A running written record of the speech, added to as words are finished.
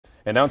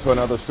And now to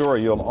another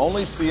story you'll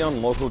only see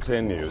on Local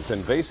 10 News.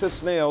 Invasive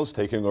snails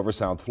taking over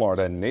South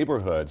Florida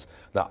neighborhoods.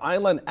 The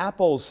Island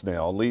Apple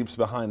Snail leaves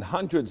behind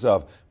hundreds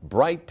of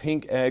bright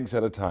pink eggs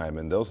at a time,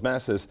 and those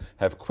masses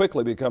have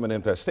quickly become an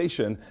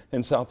infestation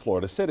in South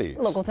Florida cities.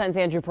 Local 10's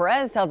Andrew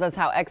Perez tells us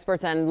how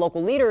experts and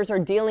local leaders are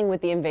dealing with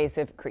the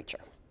invasive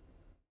creature.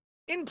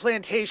 In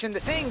Plantation, the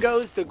saying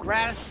goes, the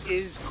grass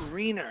is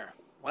greener.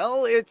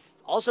 Well, it's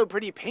also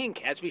pretty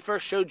pink, as we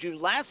first showed you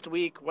last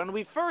week when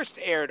we first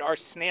aired our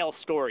snail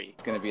story.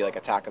 It's going to be like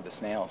Attack of the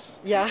Snails.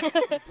 Yeah.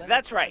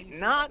 That's right.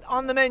 Not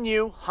on the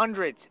menu.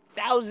 Hundreds,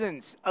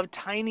 thousands of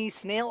tiny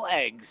snail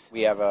eggs.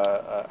 We have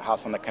a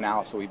house on the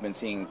canal, so we've been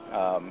seeing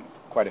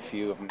quite a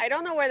few of them. I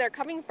don't know where they're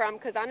coming from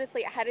because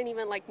honestly, I hadn't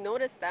even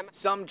noticed them.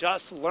 Some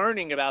just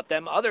learning about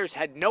them, others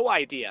had no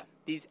idea.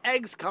 These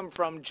eggs come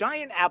from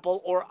giant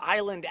apple or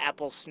island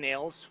apple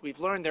snails. We've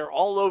learned they're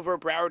all over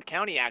Broward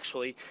County,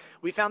 actually.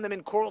 We found them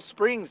in Coral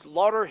Springs,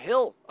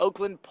 Lauderhill,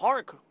 Oakland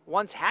Park.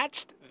 Once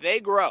hatched, they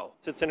grow.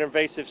 It's an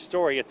invasive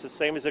story. It's the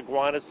same as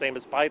iguanas, same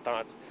as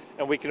pythons,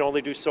 and we can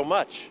only do so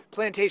much.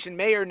 Plantation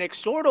Mayor Nick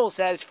Sordell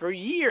says for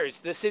years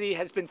the city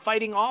has been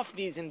fighting off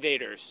these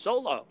invaders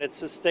solo.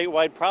 It's a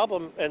statewide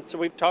problem, and so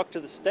we've talked to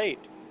the state.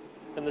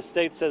 And the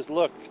state says,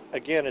 look,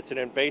 again, it's an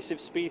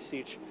invasive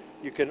species.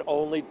 You can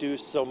only do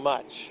so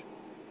much.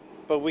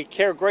 But we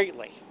care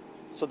greatly,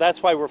 so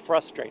that's why we're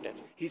frustrated.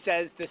 He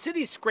says the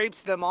city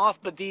scrapes them off,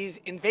 but these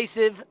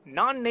invasive,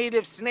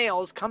 non-native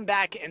snails come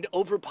back and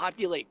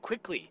overpopulate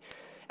quickly.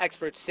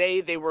 Experts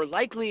say they were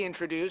likely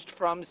introduced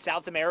from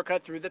South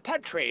America through the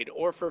pet trade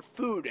or for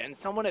food, and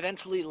someone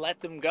eventually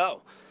let them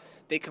go.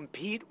 They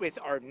compete with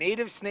our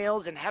native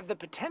snails and have the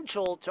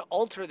potential to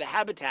alter the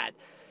habitat.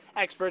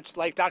 Experts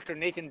like Dr.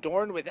 Nathan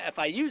Dorn with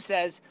FIU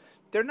says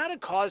they're not a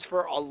cause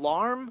for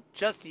alarm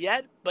just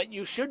yet, but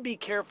you should be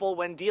careful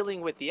when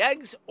dealing with the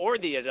eggs or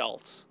the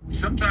adults.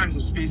 Sometimes a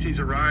species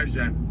arrives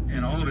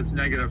and all of its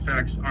negative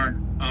effects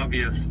aren't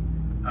obvious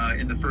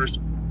in the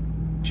first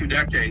 2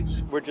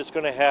 decades. We're just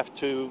going to have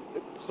to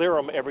clear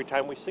them every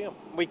time we see them.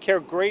 We care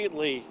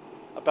greatly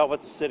about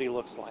what the city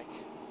looks like.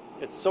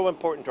 It's so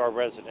important to our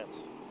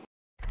residents.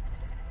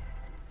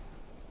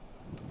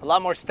 A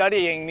lot more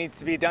studying needs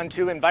to be done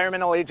too.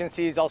 Environmental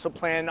agencies also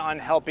plan on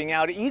helping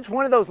out. Each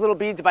one of those little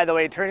beads, by the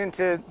way, turn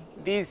into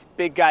these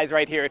big guys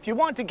right here. If you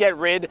want to get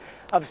rid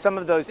of some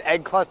of those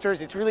egg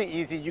clusters, it's really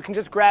easy. You can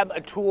just grab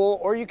a tool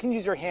or you can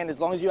use your hand as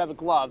long as you have a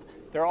glove.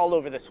 They're all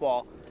over this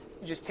wall.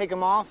 You just take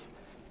them off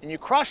and you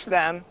crush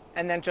them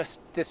and then just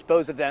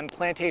dispose of them.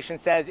 Plantation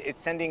says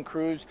it's sending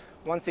crews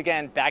once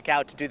again back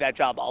out to do that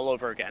job all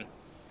over again.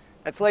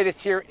 That's the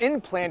latest here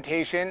in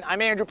Plantation.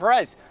 I'm Andrew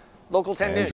Perez, Local 10 News.